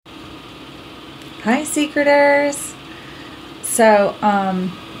Hi, Secreters! So,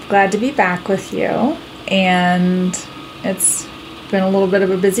 glad to be back with you, and it's been a little bit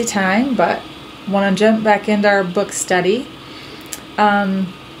of a busy time, but want to jump back into our book study. I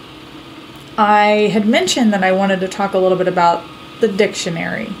had mentioned that I wanted to talk a little bit about the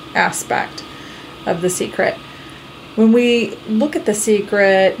dictionary aspect of The Secret. When we look at The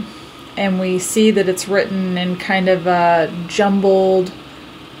Secret and we see that it's written in kind of a jumbled,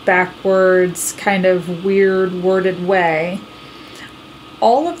 backwards, kind of weird worded way,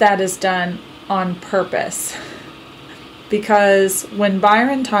 all of that is done on purpose. Because when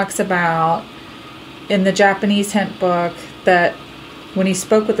Byron talks about in the Japanese hint book that when he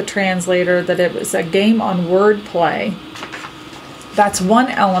spoke with the translator that it was a game on wordplay, that's one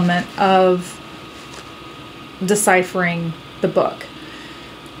element of deciphering the book.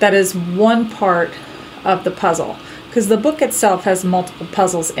 That is one part of the puzzle. Because the book itself has multiple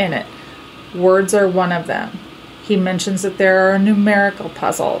puzzles in it. Words are one of them. He mentions that there are numerical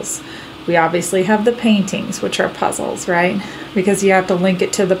puzzles. We obviously have the paintings, which are puzzles, right? Because you have to link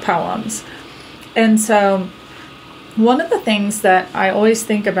it to the poems. And so, one of the things that I always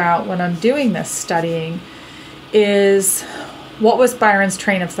think about when I'm doing this studying is what was Byron's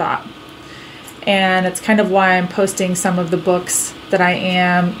train of thought? And it's kind of why I'm posting some of the books that I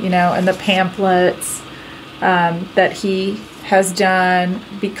am, and the pamphlets that he has done,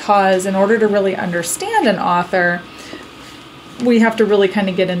 because in order to really understand an author, we have to really kind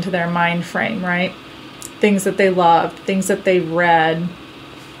of get into their mind frame, right? Things that they loved, things that they read,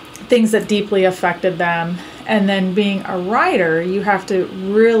 things that deeply affected them. And then being a writer, you have to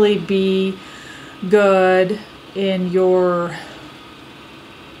really be good in your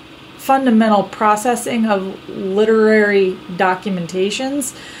fundamental processing of literary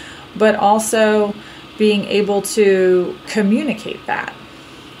documentations, but also being able to communicate that.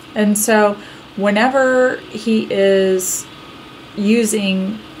 And so whenever he is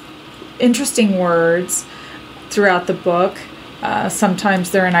using interesting words throughout the book, sometimes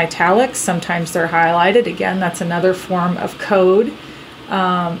they're in italics, sometimes they're highlighted. Again, that's another form of code.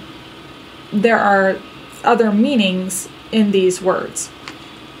 There are other meanings in these words.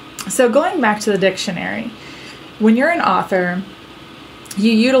 So going back to the dictionary, when you're an author,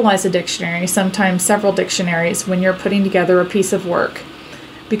 you utilize a dictionary, sometimes several dictionaries, when you're putting together a piece of work,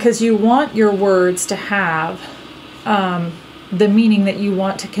 because you want your words to have the meaning that you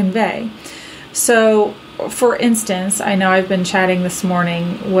want to convey. So, for instance, I know I've been chatting this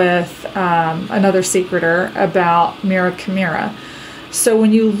morning with another secreter about Mira Chimera. So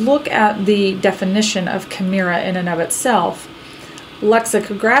when you look at the definition of chimera in and of itself,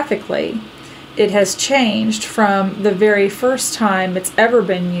 lexicographically, it has changed from the very first time it's ever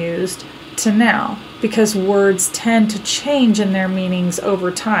been used to now, because words tend to change in their meanings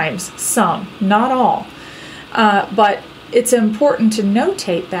over time. Some, not all. But it's important to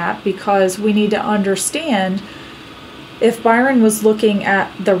notate that, because we need to understand if Byron was looking at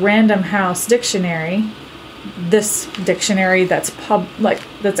the Random House dictionary, this dictionary that's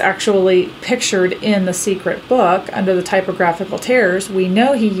actually pictured in the Secret book under the typographical terrors, we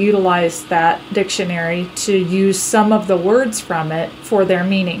know he utilized that dictionary to use some of the words from it for their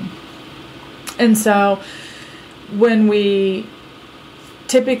meaning. And so when we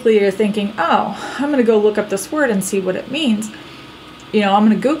typically are thinking, oh, I'm going to go look up this word and see what it means, I'm going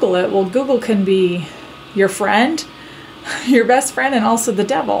to Google it. Well, Google can be your friend, your best friend, and also the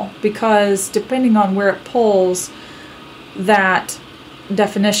devil, because depending on where it pulls that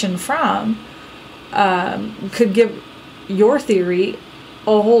definition from, could give your theory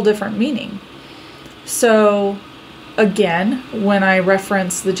a whole different meaning. So again, when I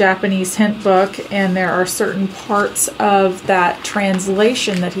reference the Japanese hint book, and there are certain parts of that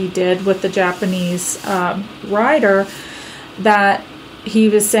translation that he did with the Japanese writer that he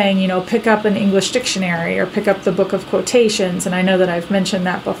was saying, pick up an English dictionary or pick up the book of quotations. And I know that I've mentioned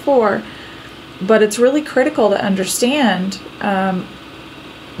that before, but it's really critical to understand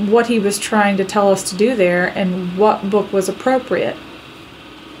what he was trying to tell us to do there and what book was appropriate.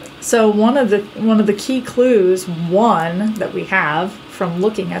 So one of the key clues, that we have from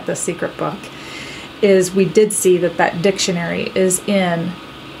looking at the Secret book, is we did see that dictionary is in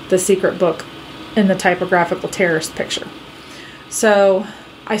the Secret book in the typographical terrorist picture. So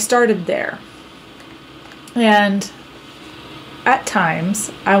I started there. And at times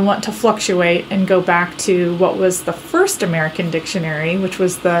I want to fluctuate and go back to what was the first American dictionary, which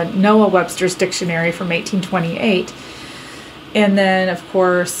was the Noah Webster's Dictionary from 1828. And then, of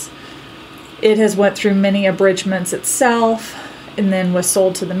course, it has went through many abridgments itself, and then was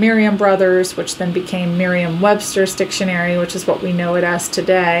sold to the Merriam Brothers, which then became Merriam-Webster's Dictionary, which is what we know it as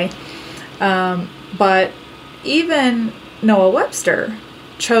today. But even Noah Webster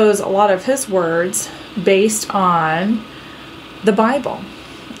chose a lot of his words based on the Bible.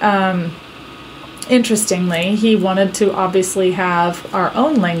 Interestingly, he wanted to obviously have our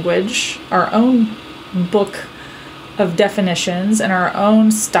own language, our own book of definitions, and our own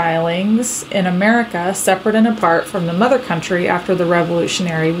stylings in America, separate and apart from the mother country after the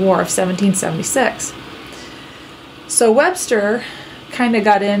Revolutionary War of 1776. So Webster kind of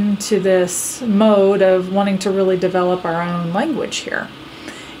got into this mode of wanting to really develop our own language here.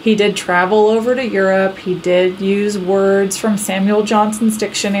 He did travel over to Europe. He did use words from Samuel Johnson's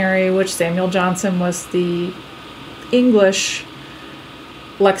dictionary, which Samuel Johnson was the English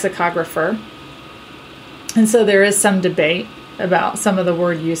lexicographer. And so there is some debate about some of the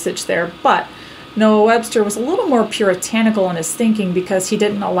word usage there. But Noah Webster was a little more puritanical in his thinking because he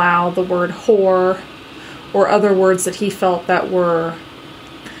didn't allow the word whore or other words that he felt that were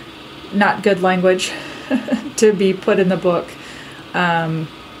not good language to be put in the book.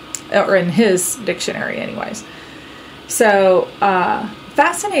 Or in his dictionary anyways. So,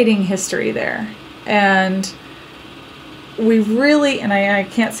 fascinating history there. And we really, and I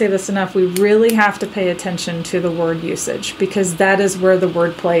can't say this enough, we really have to pay attention to the word usage, because that is where the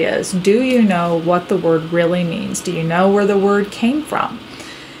wordplay is. Do you know what the word really means? Do you know where the word came from?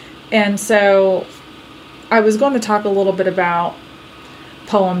 And so, I was going to talk a little bit about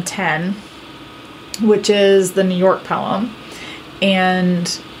poem 10, which is the New York poem.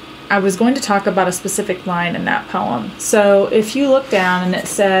 And I was going to talk about a specific line in that poem. So if you look down and it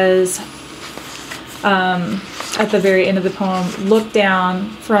says, at the very end of the poem, look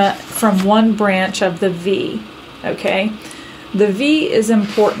down from one branch of the V, okay? The V is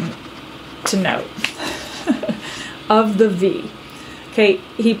important to note of the V. Okay,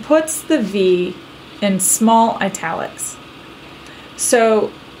 he puts the V in small italics.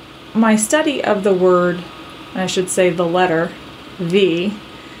 So my study of the word, I should say the letter V,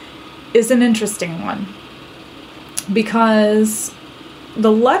 is an interesting one, because the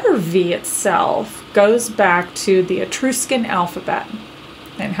letter V itself goes back to the Etruscan alphabet.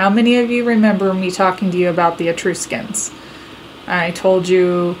 And how many of you remember me talking to you about the Etruscans? I told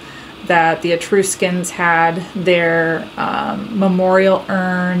you that the Etruscans had their memorial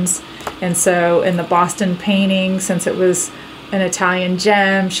urns, and so in the Boston painting, since it was an Italian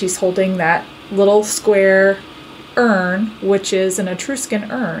gem, she's holding that little square urn, which is an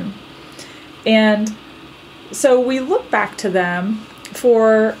Etruscan urn. And so we look back to them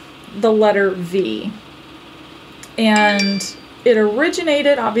for the letter V. And it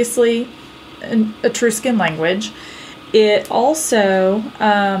originated, obviously, in Etruscan language. It also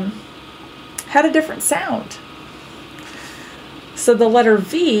had a different sound. So the letter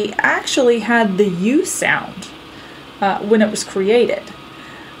V actually had the U sound when it was created.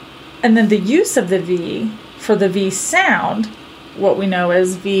 And then the use of the V for the V sound, what we know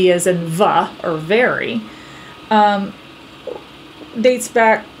as V as in va or very, dates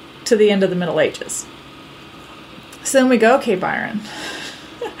back to the end of the Middle Ages. So then we go, okay, Byron,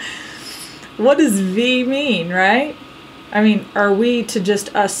 what does V mean, right? I mean, are we to just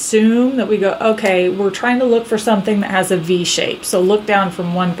assume that we go, okay, we're trying to look for something that has a V shape, so look down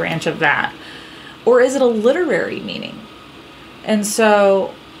from one branch of that? Or is it a literary meaning? And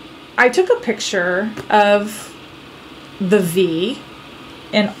so I took a picture of the V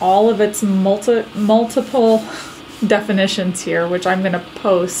in all of its multiple definitions here, which I'm going to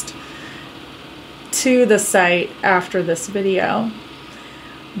post to the site after this video,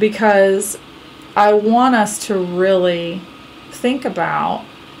 because I want us to really think about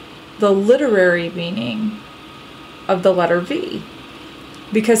the literary meaning of the letter V,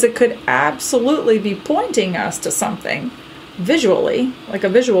 because it could absolutely be pointing us to something visually, like a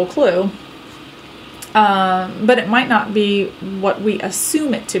visual clue, but it might not be what we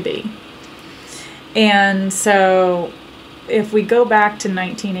assume it to be. And so if we go back to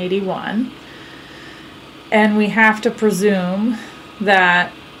 1981, and we have to presume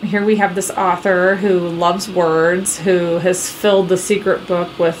that here we have this author who loves words, who has filled the secret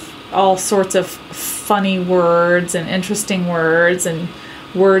book with all sorts of funny words and interesting words and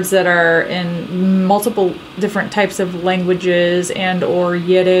words that are in multiple different types of languages and or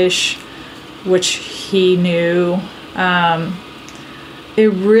Yiddish, which he knew. It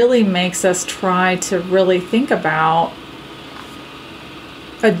really makes us try to really think about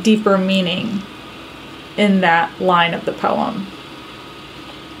a deeper meaning in that line of the poem.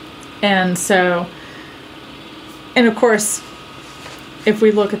 And so, and of course, if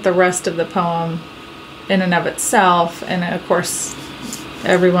we look at the rest of the poem in and of itself, and of course,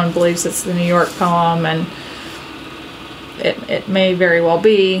 everyone believes it's the New York poem, and it may very well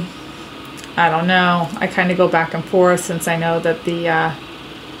be I don't know. I kind of go back and forth since I know that the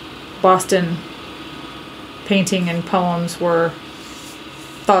Boston painting and poems were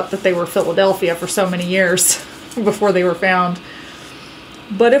thought that they were Philadelphia for so many years before they were found.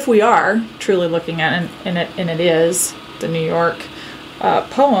 But if we are truly looking at it, and it is the New York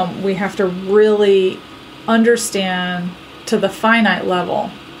poem, we have to really understand to the finite level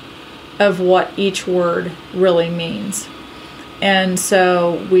of what each word really means. And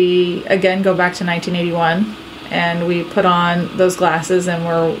so we, again, go back to 1981, and we put on those glasses and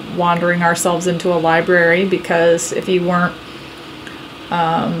we're wandering ourselves into a library, because if you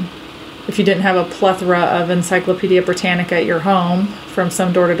didn't have a plethora of Encyclopedia Britannica at your home from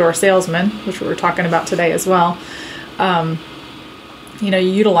some door-to-door salesman, which we were talking about today as well, you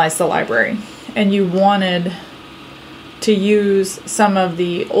utilized the library, and you wanted to use some of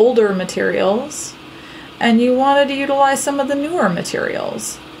the older materials, and you wanted to utilize some of the newer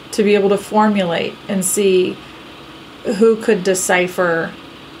materials to be able to formulate and see who could decipher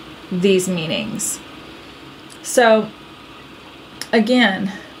these meanings. So,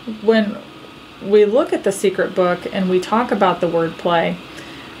 again, when we look at the secret book and we talk about the wordplay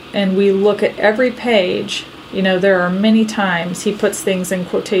and we look at every page, there are many times he puts things in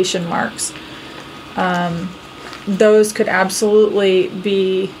quotation marks. Those could absolutely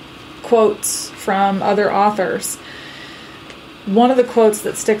be quotes from other authors. One of the quotes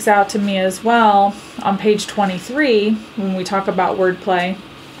that sticks out to me as well on page 23, when we talk about wordplay,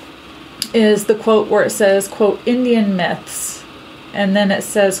 is the quote where it says, quote, Indian myths. And then it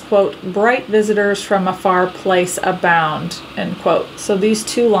says, quote, bright visitors from a far place abound, end quote. So these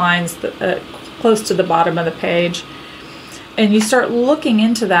two lines close to the bottom of the page. And you start looking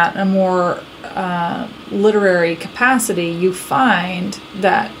into that in a more literary capacity, you find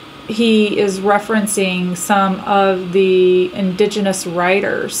that he is referencing some of the indigenous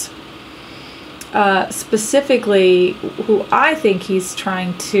writers, specifically who I think he's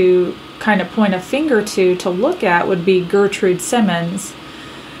trying to kind of point a finger to look at would be Gertrude Simmons.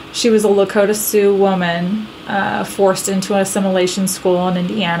 She was a Lakota Sioux woman forced into an assimilation school in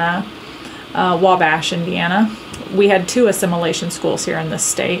Indiana, Wabash, Indiana. We had 2 assimilation schools here in this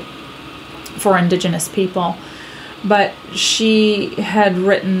state for indigenous people. But she had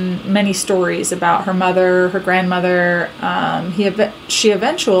written many stories about her mother, her grandmother. She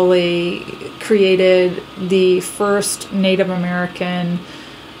eventually created the first Native American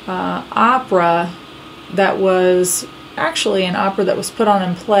opera that was actually an opera that was put on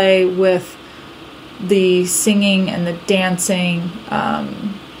in play with the singing and the dancing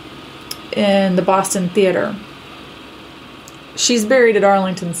in the Boston Theater. She's buried at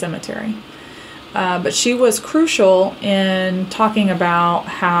Arlington Cemetery. But she was crucial in talking about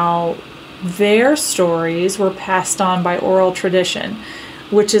how their stories were passed on by oral tradition,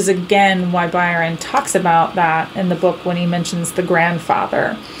 which is again why Byron talks about that in the book when he mentions the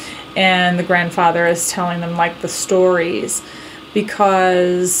grandfather. And the grandfather is telling them like the stories,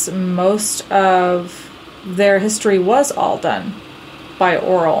 because most of their history was all done by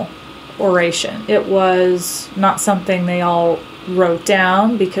oral oration. It was not something they all wrote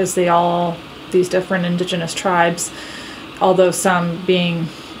down, because these different indigenous tribes, although some being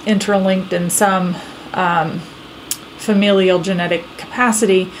interlinked in some familial genetic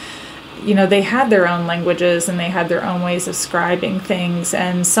capacity, they had their own languages and they had their own ways of scribing things,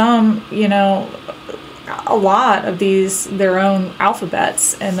 and some, a lot of their own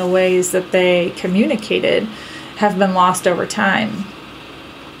alphabets and the ways that they communicated have been lost over time.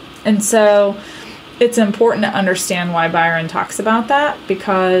 And so it's important to understand why Byron talks about that,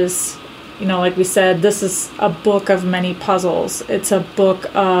 because like we said, this is a book of many puzzles. It's a book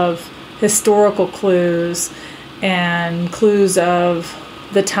of historical clues and clues of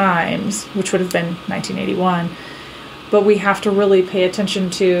the times, which would have been 1981. But we have to really pay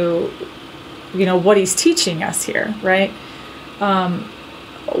attention to, what he's teaching us here, right?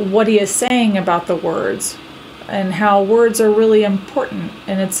 What he is saying about the words and how words are really important.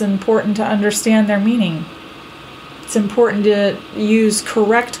 And it's important to understand their meaning. It's important to use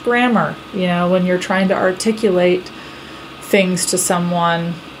correct grammar, when you're trying to articulate things to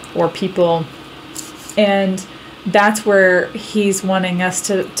someone or people. And that's where he's wanting us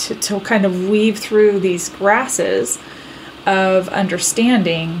to kind of weave through these grasses of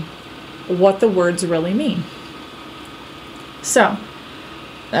understanding what the words really mean. So,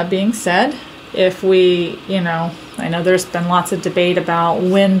 that being said, if we, I know there's been lots of debate about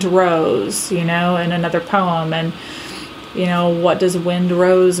wind rose, in another poem, and what does wind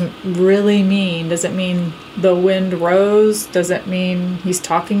rose really mean? Does it mean the wind rose? Does it mean he's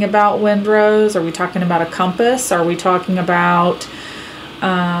talking about wind rose? Are we talking about a compass? Are we talking about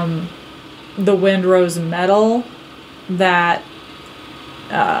the Windrose medal that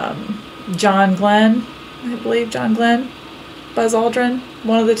John Glenn, I believe John Glenn, Buzz Aldrin,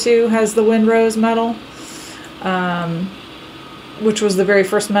 one of the two, has the Windrose medal, which was the very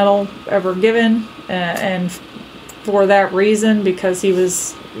first medal ever given, and for that reason, because he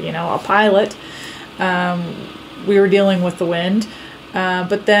was, a pilot, we were dealing with the wind.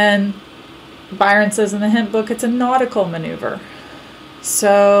 But then Byron says in the hint book it's a nautical maneuver.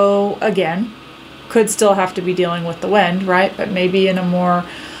 So, again, could still have to be dealing with the wind, right? But maybe in a more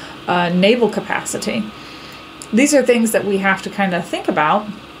naval capacity. These are things that we have to kind of think about.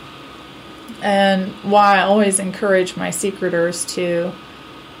 And why I always encourage my secreters to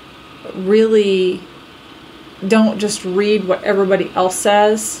really don't just read what everybody else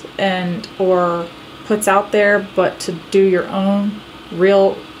says or puts out there, but to do your own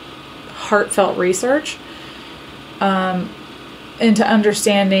real heartfelt research into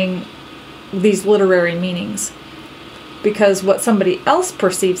understanding these literary meanings. Because what somebody else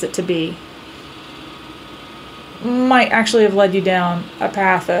perceives it to be might actually have led you down a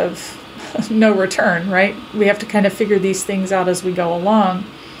path of no return, right? We have to kind of figure these things out as we go along.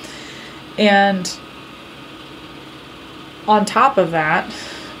 And on top of that,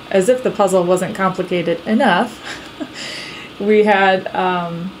 as if the puzzle wasn't complicated enough, we had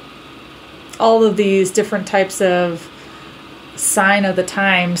all of these different types of sign of the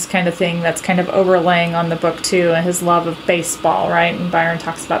times kind of thing that's kind of overlaying on the book too, and his love of baseball, right? And Byron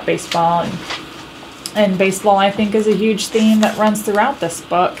talks about baseball, and baseball, I think, is a huge theme that runs throughout this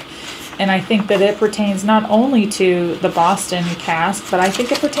book. And I think that it pertains not only to the Boston cast, but I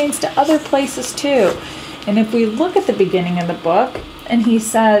think it pertains to other places too. And if we look at the beginning of the book, and he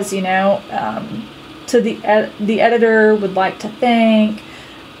says, to the editor would like to thank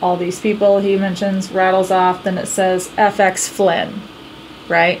all these people, he mentions, rattles off, then it says FX Flynn,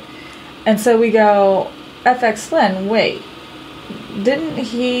 right? And so we go, FX Flynn, wait, didn't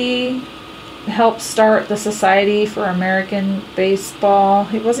he help start the Society for American Baseball?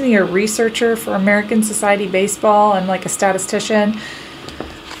 Wasn't he a researcher for American Society Baseball and like a statistician?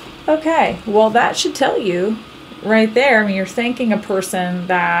 Okay, well, that should tell you right there. I mean, you're thanking a person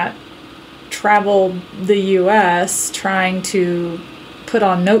that traveled the U.S. trying to put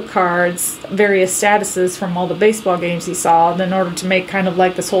on note cards various statuses from all the baseball games he saw in order to make kind of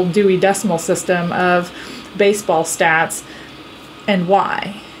like this whole Dewey Decimal System of baseball stats. And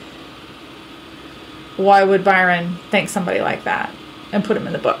why? Why would Byron thank somebody like that and put him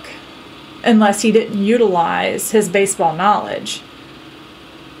in the book? Unless he didn't utilize his baseball knowledge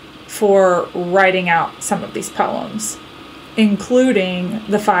for writing out some of these poems, including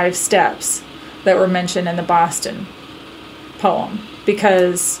the 5 steps that were mentioned in the Boston poem,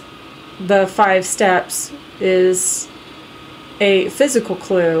 because the 5 steps is a physical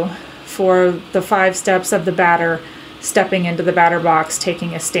clue for the 5 steps of the batter stepping into the batter box,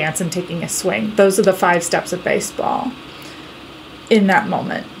 taking a stance, and taking a swing. Those are the 5 steps of baseball in that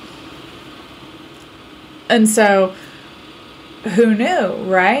moment. And so, who knew,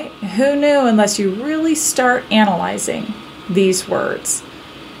 right? Who knew unless you really start analyzing these words?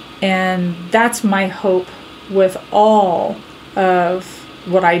 And that's my hope with all of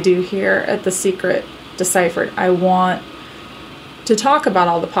what I do here at The Secret Deciphered. I want to talk about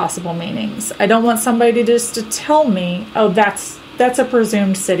all the possible meanings. I don't want somebody to tell me, oh, that's a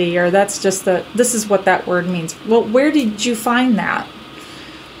presumed city, or that's just this is what that word means. Well, where did you find that?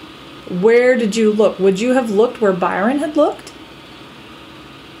 Where did you look? Would you have looked where Byron had looked?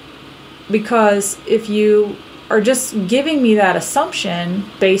 Because if you are just giving me that assumption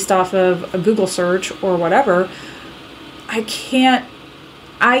based off of a Google search or whatever, I can't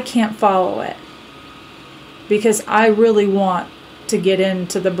follow it, because I really want to get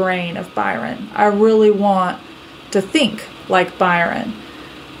into the brain of Byron. I really want to think like Byron.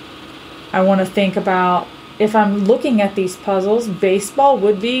 I want to think about, if I'm looking at these puzzles, baseball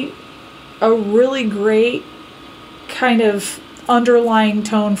would be a really great kind of underlying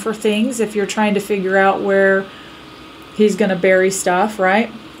tone for things if you're trying to figure out where he's going to bury stuff, right?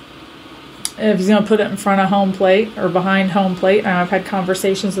 If he's going to put it in front of home plate or behind home plate. And I've had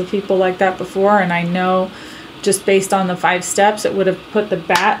conversations with people like that before, and I know just based on the 5 steps, it would have put the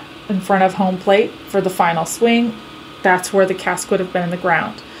bat in front of home plate for the final swing. That's where the cask would have been in the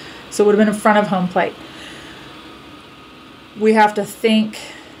ground. So it would have been in front of home plate. We have to think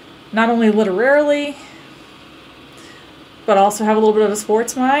not only literarily, but also have a little bit of a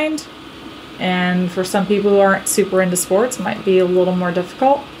sports mind. And for some people who aren't super into sports, it might be a little more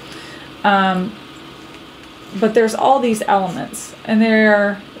difficult. But there's all these elements, and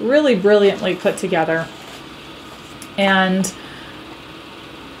they're really brilliantly put together. And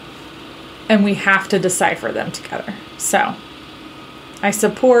and we have to decipher them together. So I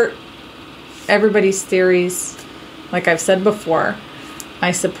support everybody's theories. Like I've said before,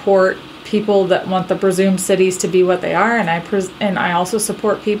 I support people that want the presumed cities to be what they are, and I also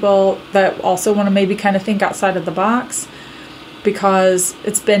support people that also want to maybe kind of think outside of the box, because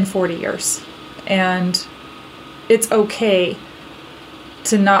it's been 40 years and it's okay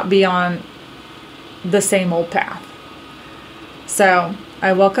to not be on the same old path. So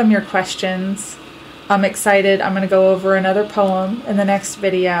I welcome your questions. I'm excited. I'm going to go over another poem in the next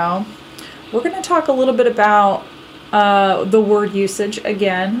video. We're going to talk a little bit about the word usage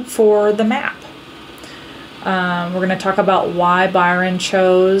again for the map. We're going to talk about why Byron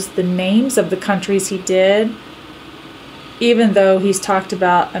chose the names of the countries he did, even though he's talked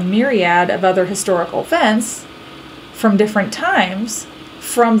about a myriad of other historical events from different times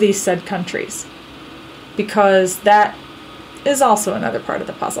from these said countries, because that is also another part of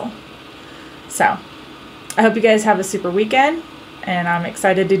the puzzle. So I hope you guys have a super weekend, and I'm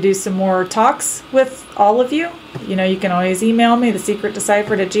excited to do some more talks with all of you. You know, you can always email me,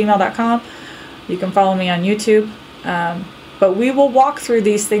 thesecretdeciphered@gmail.com. You can follow me on YouTube. But we will walk through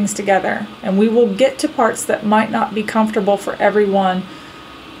these things together, and we will get to parts that might not be comfortable for everyone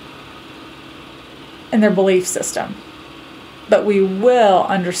in their belief system. But we will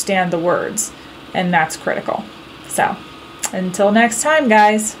understand the words, and that's critical. So, until next time,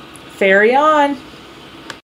 guys, ferry on.